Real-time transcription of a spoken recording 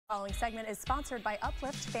Following segment is sponsored by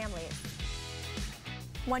Uplift Families.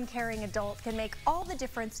 One caring adult can make all the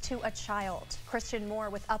difference to a child. Christian Moore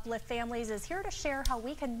with Uplift Families is here to share how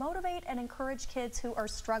we can motivate and encourage kids who are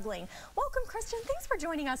struggling. Welcome, Christian. Thanks for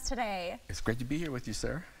joining us today. It's great to be here with you,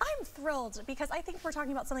 sir. I'm thrilled because I think we're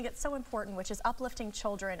talking about something that's so important, which is uplifting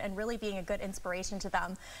children and really being a good inspiration to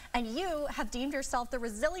them. And you have deemed yourself the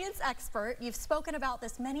resilience expert. You've spoken about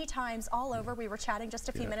this many times all over. We were chatting just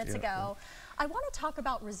a few minutes ago. I want to talk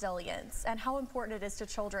about resilience and how important it is to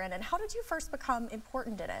children. And how did you first become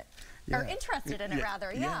important in it? Or interested in it,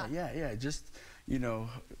 rather? Yeah. Just, you know,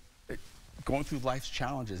 going through life's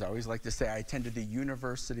challenges. I always like to say I attended the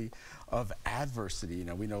University of Adversity. You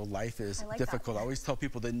know, we know life is difficult. I always tell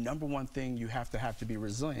people the #1 thing you have to be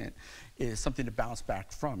resilient is something to bounce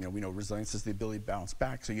back from. You know, we know resilience is the ability to bounce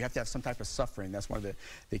back. So you have to have some type of suffering. That's one of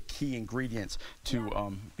the key ingredients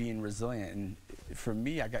to being resilient. And for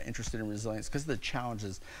me, I got interested in resilience because of the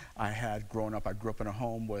challenges I had growing up. I grew up in a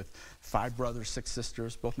home with 5 brothers, 6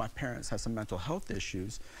 sisters. Both my parents had some mental health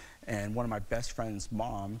issues. And one of my best friend's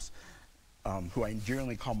moms, who I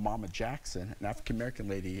endearingly call Mama Jackson, an African-American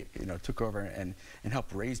lady, you know, took over and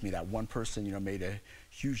helped raise me. That one person, you know, made a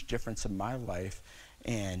huge difference in my life.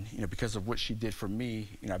 And, you know, because of what she did for me,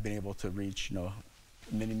 you know, I've been able to reach, you know,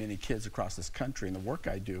 many kids across this country in the work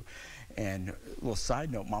I do. And a little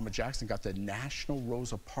side note, Mama Jackson got the National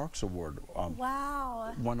Rosa Parks Award.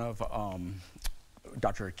 Wow. One of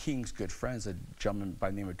Dr. King's good friends, a gentleman by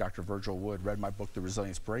the name of Dr. Virgil Wood, read my book, The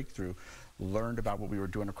Resilience Breakthrough, learned about what we were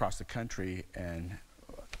doing across the country, and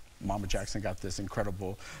Mama Jackson got this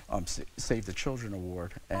incredible Save the Children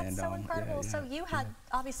Award. That's so incredible. So you had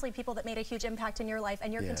obviously people that made a huge impact in your life,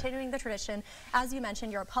 and you're continuing the tradition. As you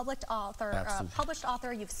mentioned, you're a published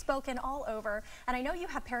author, you've spoken all over, and I know you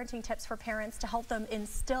have parenting tips for parents to help them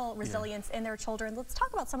instill resilience in their children. Let's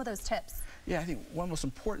talk about some of those tips. Yeah, I think one of the most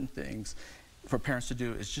important things for parents to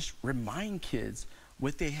do is just remind kids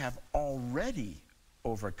what they have already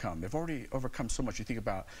overcome. They've already overcome so much. You think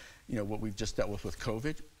about, you know, what we've just dealt with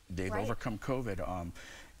COVID. They've overcome COVID.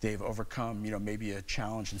 They've overcome, you know, maybe a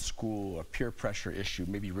challenge in school, a peer pressure issue,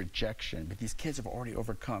 maybe rejection. But these kids have already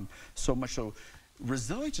overcome so much. So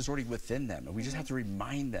resilience is already within them, and we just have to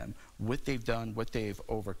remind them what they've done, what they've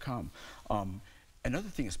overcome. Another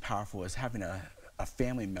thing that's powerful is having a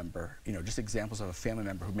family member, you know, just examples of a family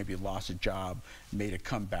member who maybe lost a job, made a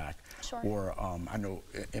comeback. Or I know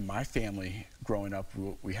in my family growing up,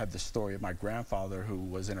 we had the story of my grandfather who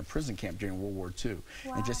was in a prison camp during World War II.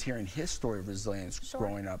 And just hearing his story of resilience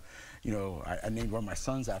growing up, you know, I named one of my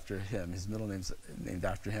sons after him. His middle name's named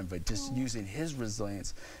after him, but just using his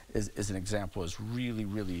resilience as an example is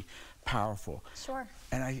really powerful.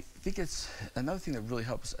 And I think it's another thing that really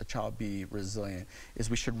helps a child be resilient is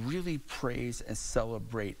we should really praise and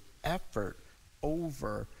celebrate effort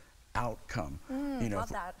over outcome. You know,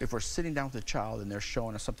 if we're sitting down with a child and they're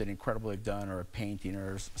showing us something incredible they've done, or a painting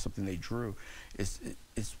or something they drew, it's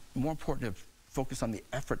more important to focus on the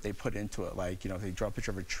effort they put into it. Like, you know, if they draw a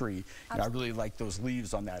picture of a tree, you know, I really like those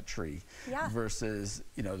leaves on that tree. Versus,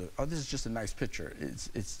 you know, oh, this is just a nice picture.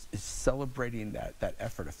 It's celebrating that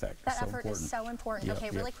effort effect. That effort is so important.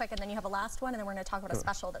 Okay, really quick, and then you have a last one, and then we're going to talk about a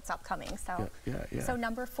special that's upcoming. So, so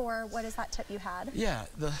number 4, what is that tip you had? Yeah,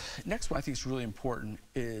 the next one I think is really important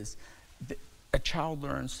is that a child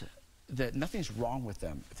learns that nothing's wrong with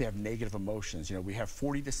them if they have negative emotions. You know, we have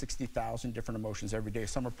 40 to 60,000 different emotions every day.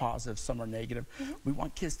 Some are positive, some are negative. We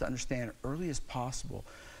want kids to understand early as possible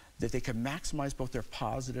that they can maximize both their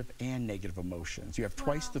positive and negative emotions. You have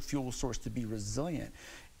twice the fuel source to be resilient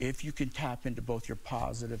if you can tap into both your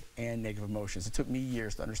positive and negative emotions. It took me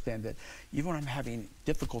years to understand that even when I'm having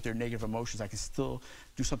difficulty or negative emotions, I can still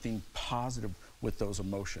do something positive with those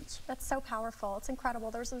emotions. That's so powerful. It's incredible.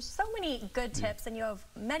 There's so many good tips, and you have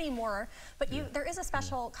many more, but there is a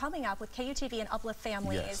special coming up with KUTV and Uplift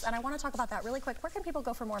Families, and I want to talk about that really quick. Where can people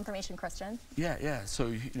go for more information, Christian? So,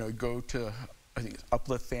 you know, go to, I think it's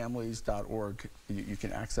upliftfamilies.org. You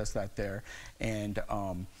can access that there. And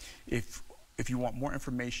if you want more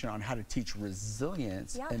information on how to teach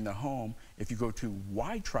resilience in the home, if you go to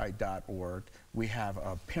ytry.org, we have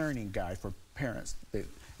a parenting guide for parents.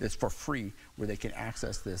 It's for free, where they can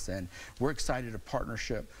access this. And we're excited to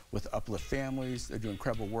partnership with Uplift Families. They do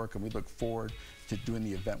incredible work, and we look forward to doing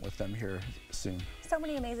the event with them here soon. So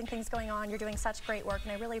many amazing things going on. You're doing such great work,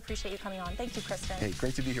 and I really appreciate you coming on. Thank you, Christian. Hey,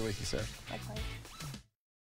 great to be here with you, sir. Likewise.